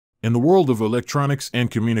In the world of electronics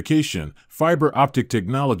and communication, fiber optic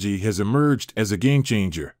technology has emerged as a game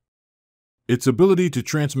changer. Its ability to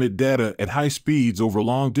transmit data at high speeds over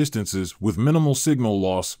long distances with minimal signal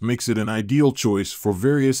loss makes it an ideal choice for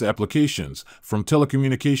various applications, from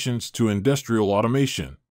telecommunications to industrial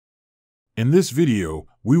automation. In this video,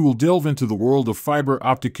 we will delve into the world of fiber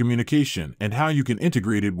optic communication and how you can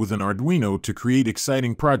integrate it with an Arduino to create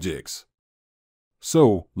exciting projects.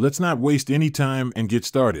 So, let's not waste any time and get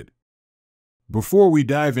started. Before we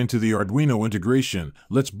dive into the Arduino integration,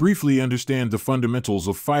 let's briefly understand the fundamentals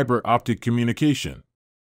of fiber optic communication.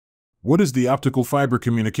 What is the optical fiber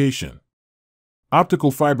communication?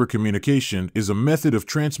 Optical fiber communication is a method of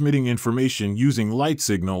transmitting information using light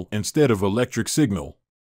signal instead of electric signal.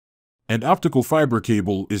 An optical fiber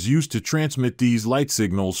cable is used to transmit these light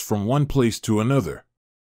signals from one place to another.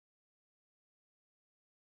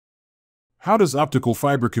 How does optical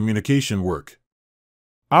fiber communication work?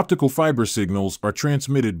 Optical fiber signals are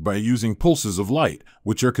transmitted by using pulses of light,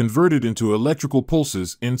 which are converted into electrical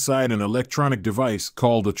pulses inside an electronic device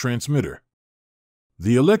called a transmitter.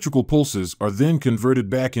 The electrical pulses are then converted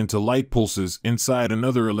back into light pulses inside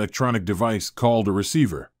another electronic device called a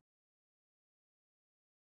receiver.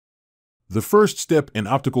 The first step in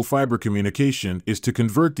optical fiber communication is to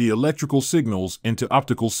convert the electrical signals into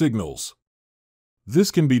optical signals. This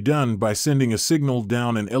can be done by sending a signal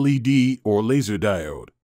down an LED or laser diode,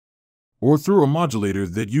 or through a modulator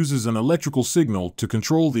that uses an electrical signal to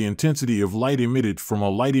control the intensity of light emitted from a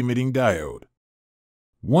light-emitting diode.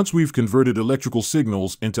 Once we've converted electrical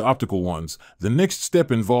signals into optical ones, the next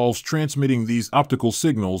step involves transmitting these optical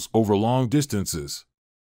signals over long distances.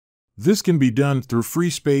 This can be done through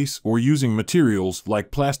free space or using materials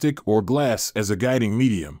like plastic or glass as a guiding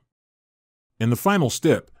medium. In the final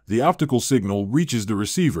step, the optical signal reaches the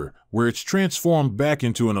receiver, where it's transformed back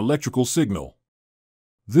into an electrical signal.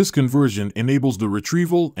 This conversion enables the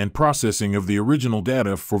retrieval and processing of the original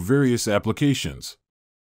data for various applications.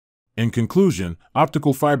 In conclusion,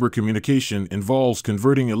 optical fiber communication involves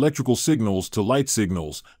converting electrical signals to light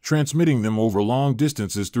signals, transmitting them over long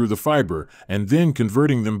distances through the fiber, and then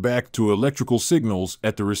converting them back to electrical signals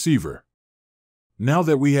at the receiver. Now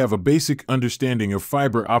that we have a basic understanding of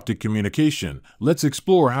fiber optic communication, let's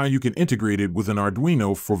explore how you can integrate it with an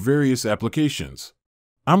Arduino for various applications.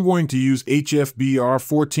 I'm going to use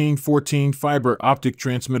HFBR1414 fiber optic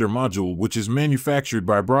transmitter module, which is manufactured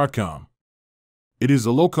by Broadcom. It is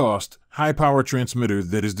a low-cost, high-power transmitter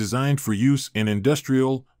that is designed for use in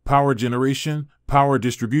industrial, power generation, power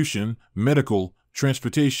distribution, medical,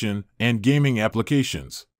 transportation, and gaming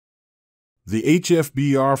applications. The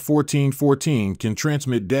HFBR1414 can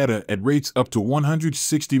transmit data at rates up to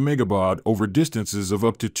 160 megabaud over distances of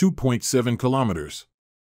up to 2.7 kilometers.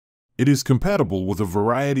 It is compatible with a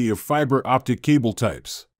variety of fiber optic cable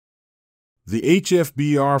types. The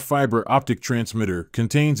HFBR fiber optic transmitter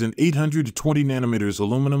contains an 820 nanometers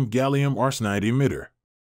aluminum gallium arsenide emitter,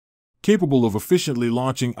 capable of efficiently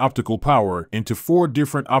launching optical power into 4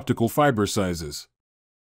 different optical fiber sizes.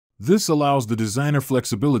 This allows the designer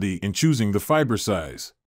flexibility in choosing the fiber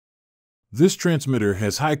size. This transmitter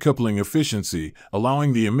has high coupling efficiency,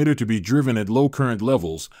 allowing the emitter to be driven at low current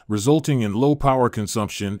levels, resulting in low power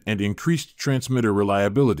consumption and increased transmitter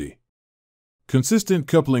reliability. Consistent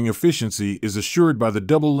coupling efficiency is assured by the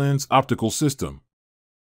double-lens optical system.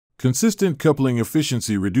 Consistent coupling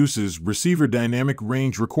efficiency reduces receiver dynamic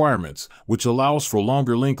range requirements, which allows for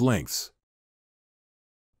longer link lengths.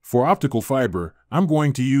 For optical fiber, I'm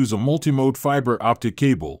going to use a multimode fiber optic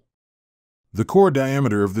cable. The core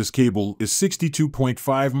diameter of this cable is 62.5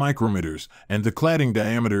 micrometers, and the cladding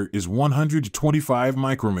diameter is 125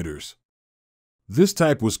 micrometers. This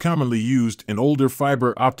type was commonly used in older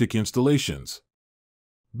fiber optic installations.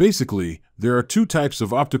 Basically, there are 2 types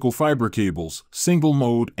of optical fiber cables, single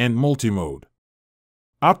mode and multimode.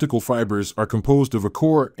 Optical fibers are composed of a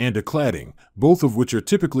core and a cladding, both of which are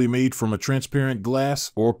typically made from a transparent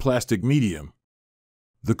glass or plastic medium.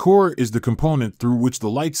 The core is the component through which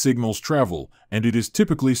the light signals travel, and it is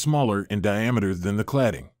typically smaller in diameter than the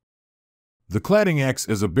cladding. The cladding acts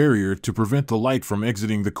as a barrier to prevent the light from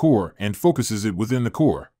exiting the core and focuses it within the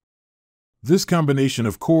core. This combination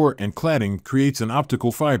of core and cladding creates an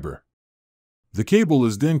optical fiber. The cable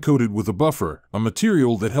is then coated with a buffer, a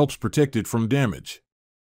material that helps protect it from damage.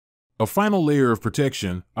 A final layer of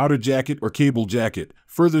protection, outer jacket or cable jacket,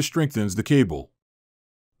 further strengthens the cable.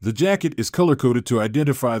 The jacket is color-coded to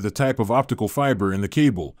identify the type of optical fiber in the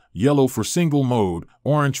cable, yellow for single mode,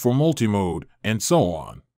 orange for multimode, and so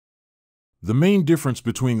on. The main difference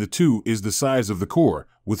between the two is the size of the core,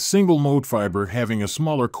 with single-mode fiber having a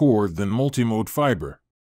smaller core than multimode fiber.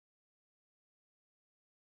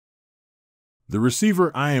 The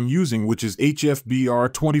receiver I am using, which is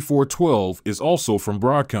HFBR2412, is also from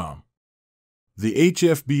Broadcom. The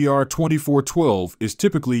HFBR2412 is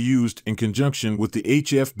typically used in conjunction with the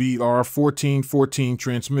HFBR1414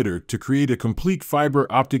 transmitter to create a complete fiber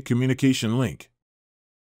optic communication link.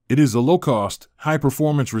 It is a low-cost,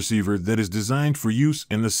 high-performance receiver that is designed for use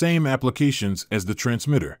in the same applications as the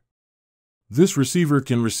transmitter. This receiver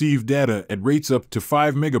can receive data at rates up to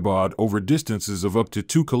 5 megabaud over distances of up to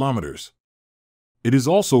 2 kilometers. It is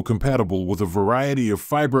also compatible with a variety of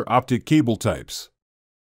fiber optic cable types.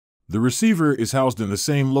 The receiver is housed in the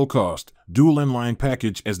same low-cost, dual-inline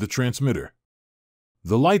package as the transmitter.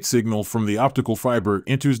 The light signal from the optical fiber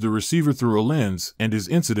enters the receiver through a lens and is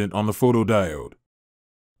incident on the photodiode.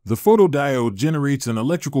 The photodiode generates an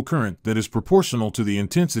electrical current that is proportional to the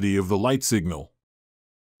intensity of the light signal.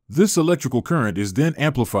 This electrical current is then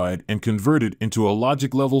amplified and converted into a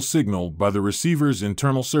logic-level signal by the receiver's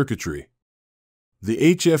internal circuitry.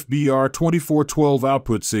 The HFBR2412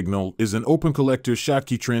 output signal is an open collector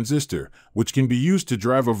Schottky transistor, which can be used to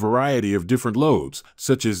drive a variety of different loads,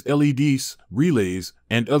 such as LEDs, relays,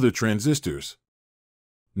 and other transistors.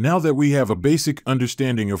 Now that we have a basic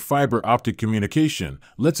understanding of fiber optic communication,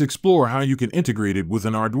 let's explore how you can integrate it with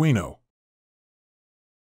an Arduino.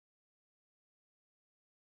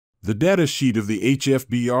 The data sheet of the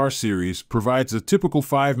HFBR series provides a typical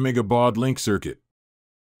 5 megabaud link circuit.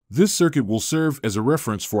 This circuit will serve as a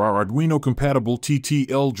reference for our Arduino-compatible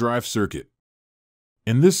TTL drive circuit.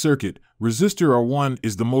 In this circuit, resistor R1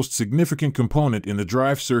 is the most significant component in the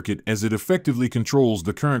drive circuit as it effectively controls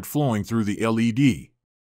the current flowing through the LED.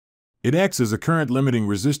 It acts as a current-limiting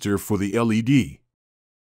resistor for the LED.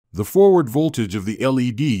 The forward voltage of the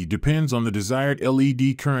LED depends on the desired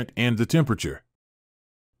LED current and the temperature.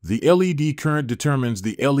 The LED current determines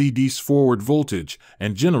the LED's forward voltage,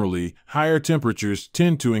 and generally, higher temperatures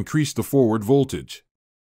tend to increase the forward voltage.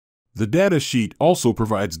 The data sheet also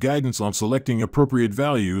provides guidance on selecting appropriate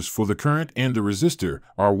values for the current and the resistor,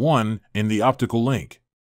 R1, in the optical link.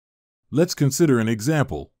 Let's consider an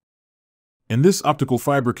example. In this optical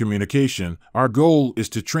fiber communication, our goal is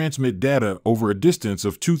to transmit data over a distance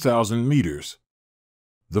of 2,000 meters.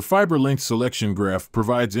 The fiber length selection graph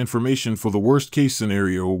provides information for the worst-case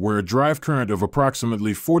scenario where a drive current of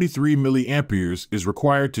approximately 43 milliamperes is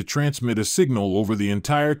required to transmit a signal over the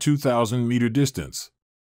entire 2,000-meter distance.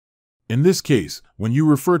 In this case, when you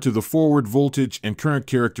refer to the forward voltage and current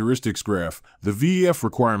characteristics graph, the VF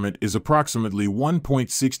requirement is approximately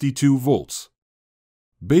 1.62 volts.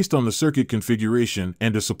 Based on the circuit configuration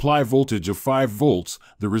and a supply voltage of 5 volts,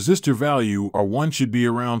 the resistor value R1 should be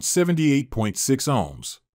around 78.6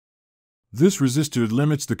 ohms. This resistor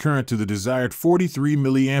limits the current to the desired 43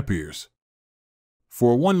 milliamperes.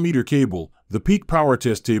 For a 1-meter cable, the peak power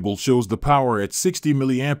test table shows the power at 60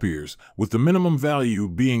 milliamperes, with the minimum value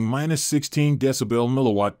being -16 decibel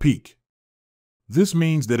milliwatt peak. This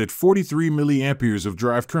means that at 43 milliamperes of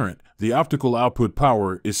drive current, the optical output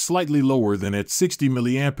power is slightly lower than at 60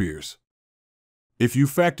 milliamperes. If you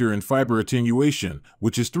factor in fiber attenuation,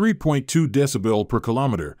 which is 3.2 decibel per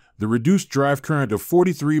kilometer, the reduced drive current of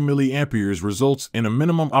 43 milliamperes results in a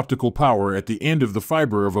minimum optical power at the end of the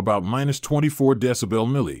fiber of about -24 decibel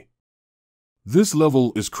milli. This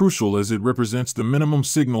level is crucial as it represents the minimum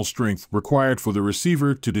signal strength required for the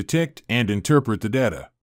receiver to detect and interpret the data.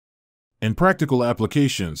 In practical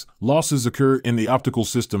applications, losses occur in the optical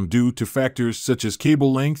system due to factors such as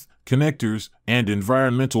cable length, connectors, and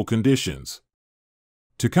environmental conditions.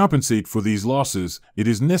 To compensate for these losses, it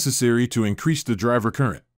is necessary to increase the driver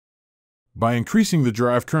current. By increasing the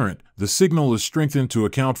drive current, the signal is strengthened to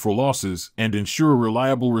account for losses and ensure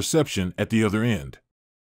reliable reception at the other end.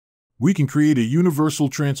 We can create a universal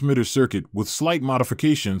transmitter circuit with slight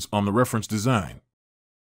modifications on the reference design.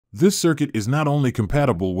 This circuit is not only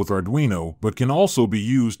compatible with Arduino but can also be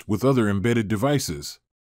used with other embedded devices.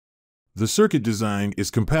 The circuit design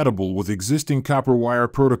is compatible with existing copper wire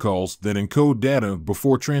protocols that encode data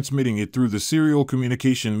before transmitting it through the serial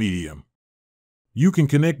communication medium. You can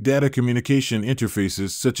connect data communication interfaces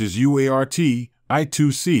such as UART,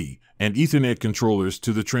 I2C, and Ethernet controllers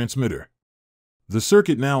to the transmitter. The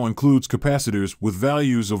circuit now includes capacitors with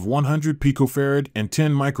values of 100 picofarad and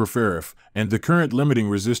 10 microfarad, and the current limiting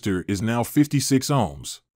resistor is now 56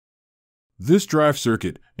 ohms. This drive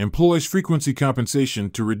circuit employs frequency compensation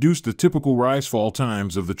to reduce the typical rise-fall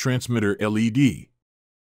times of the transmitter LED,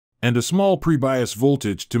 and a small pre-bias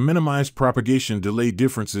voltage to minimize propagation delay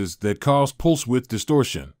differences that cause pulse width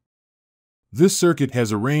distortion. This circuit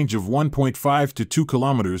has a range of 1.5 to 2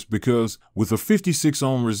 kilometers because, with a 56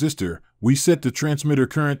 ohm resistor, we set the transmitter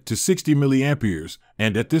current to 60 milliamperes,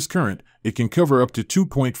 and at this current, it can cover up to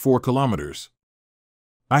 2.4 kilometers.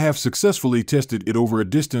 I have successfully tested it over a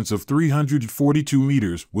distance of 342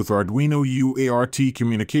 meters with Arduino UART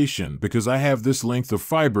communication because I have this length of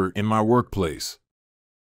fiber in my workplace.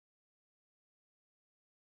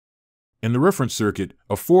 In the reference circuit,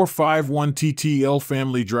 a 451 TTL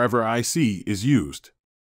family driver IC is used.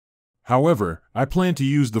 However, I plan to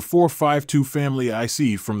use the 452 family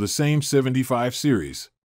IC from the same 75 series.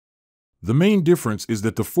 The main difference is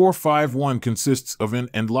that the 451 consists of an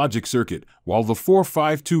AND logic circuit, while the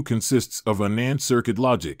 452 consists of a NAND circuit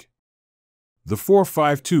logic. The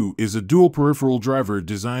 452 is a dual peripheral driver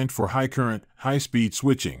designed for high current, high-speed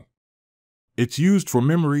switching. It's used for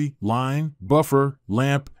memory, line, buffer,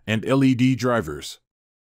 lamp, and LED drivers.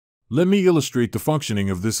 Let me illustrate the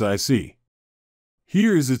functioning of this IC.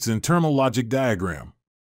 Here is its internal logic diagram.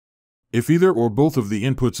 If either or both of the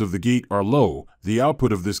inputs of the gate are low, the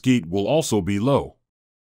output of this gate will also be low.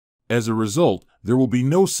 As a result, there will be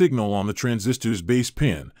no signal on the transistor's base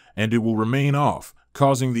pin, and it will remain off,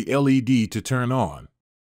 causing the LED to turn on.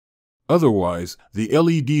 Otherwise, the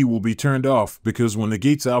LED will be turned off because when the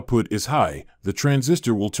gate's output is high, the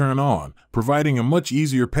transistor will turn on, providing a much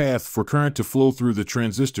easier path for current to flow through the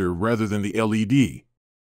transistor rather than the LED.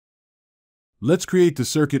 Let's create the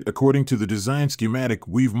circuit according to the design schematic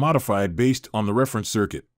we've modified based on the reference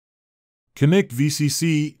circuit. Connect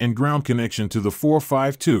VCC and ground connection to the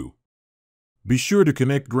 452. Be sure to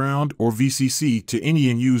connect ground or VCC to any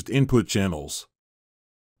unused input channels.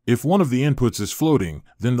 If one of the inputs is floating,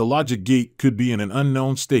 then the logic gate could be in an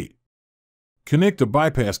unknown state. Connect a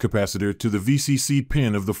bypass capacitor to the VCC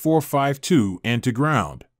pin of the 452 and to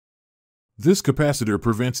ground. This capacitor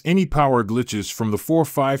prevents any power glitches from the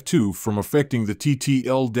 452 from affecting the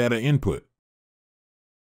TTL data input.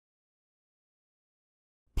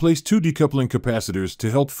 Place two decoupling capacitors to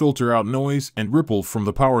help filter out noise and ripple from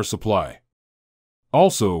the power supply.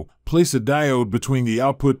 Also, place a diode between the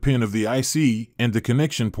output pin of the IC and the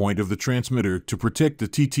connection point of the transmitter to protect the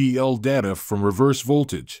TTL data from reverse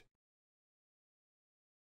voltage.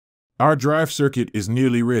 Our drive circuit is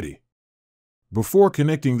nearly ready. Before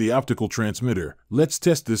connecting the optical transmitter, let's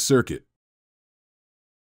test this circuit.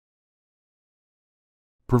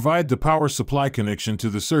 Provide the power supply connection to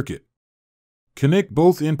the circuit. Connect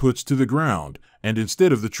both inputs to the ground, and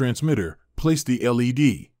instead of the transmitter, place the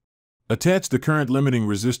LED. Attach the current limiting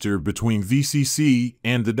resistor between VCC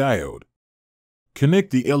and the diode.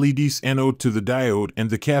 Connect the LED's anode to the diode and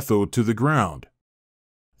the cathode to the ground.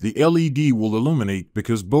 The LED will illuminate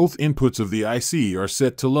because both inputs of the IC are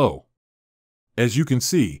set to low. As you can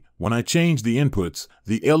see, when I change the inputs,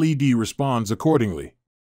 the LED responds accordingly.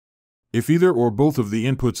 If either or both of the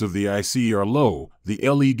inputs of the IC are low, the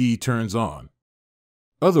LED turns on.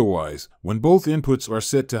 Otherwise, when both inputs are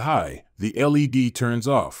set to high, the LED turns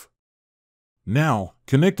off. Now,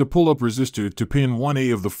 connect a pull-up resistor to pin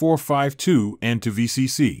 1A of the 452 and to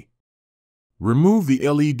VCC. Remove the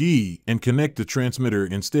LED and connect the transmitter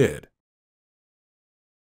instead.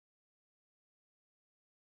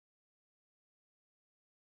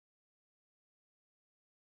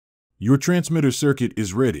 Your transmitter circuit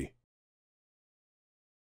is ready.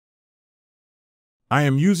 I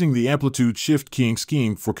am using the amplitude shift keying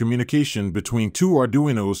scheme for communication between two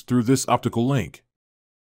Arduinos through this optical link.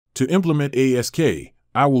 To implement ASK,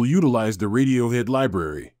 I will utilize the Radiohead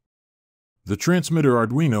library. The transmitter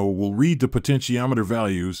Arduino will read the potentiometer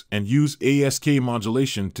values and use ASK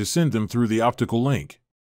modulation to send them through the optical link.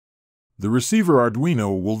 The receiver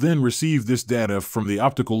Arduino will then receive this data from the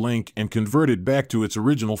optical link and convert it back to its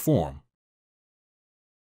original form.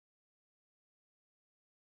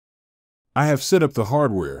 I have set up the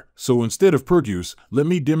hardware, so instead of Proteus, let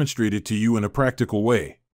me demonstrate it to you in a practical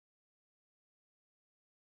way.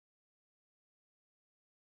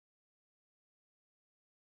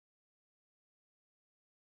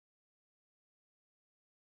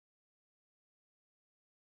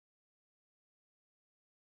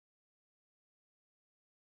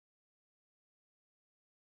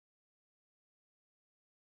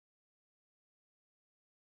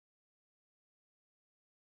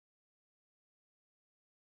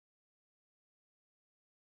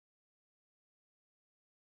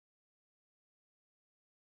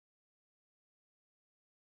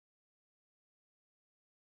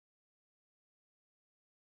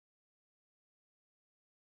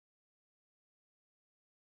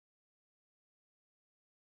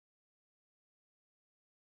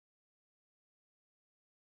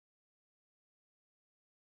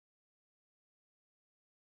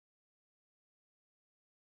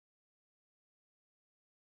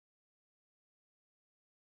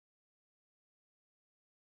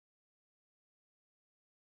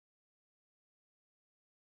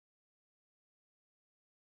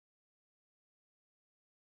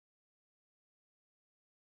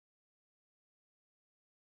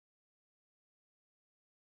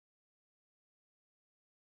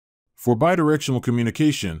 For bidirectional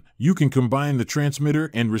communication, you can combine the transmitter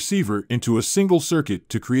and receiver into a single circuit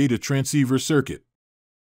to create a transceiver circuit.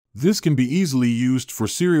 This can be easily used for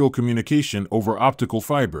serial communication over optical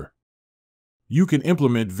fiber. You can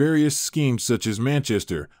implement various schemes such as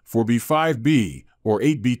Manchester 4B5B or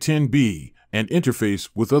 8B10B and interface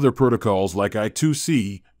with other protocols like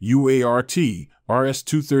I2C, UART,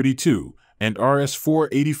 RS-232, and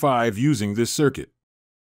RS-485 using this circuit.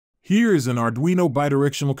 Here is an Arduino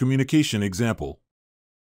bidirectional communication example.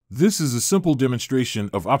 This is a simple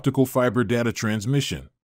demonstration of optical fiber data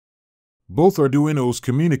transmission. Both Arduinos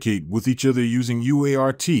communicate with each other using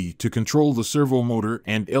UART to control the servo motor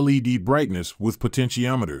and LED brightness with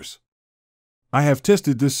potentiometers. I have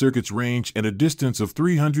tested this circuit's range at a distance of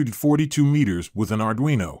 342 meters with an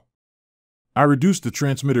Arduino. I reduced the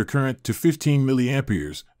transmitter current to 15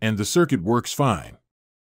 milliamperes, and the circuit works fine.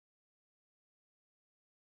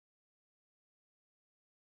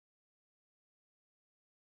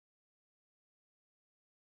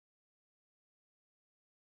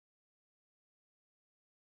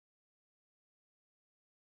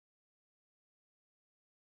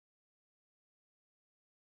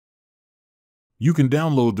 You can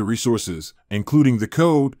download the resources, including the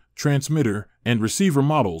code, transmitter, and receiver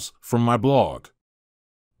models, from my blog.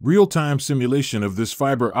 Real-time simulation of this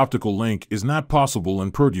fiber optical link is not possible in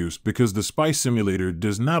Proteus because the SPICE simulator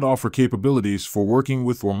does not offer capabilities for working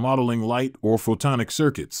with or modeling light or photonic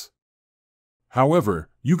circuits. However,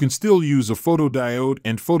 you can still use a photodiode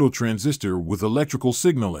and phototransistor with electrical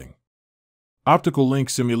signaling. Optical link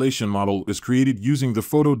simulation model is created using the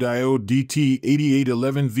photodiode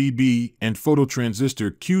DT8811VB and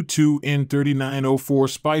phototransistor Q2N3904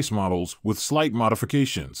 SPICE models with slight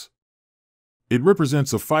modifications. It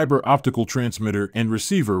represents a fiber optical transmitter and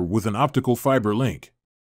receiver with an optical fiber link.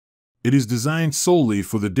 It is designed solely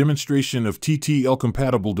for the demonstration of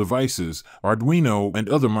TTL-compatible devices, Arduino and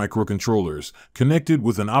other microcontrollers, connected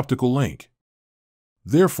with an optical link.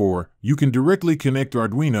 Therefore, you can directly connect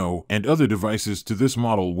Arduino and other devices to this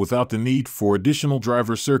model without the need for additional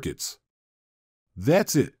driver circuits.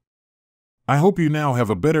 That's it. I hope you now have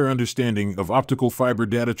a better understanding of optical fiber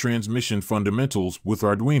data transmission fundamentals with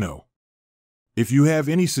Arduino. If you have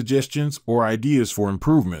any suggestions or ideas for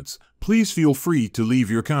improvements, please feel free to leave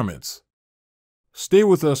your comments. Stay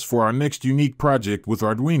with us for our next unique project with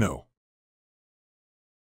Arduino.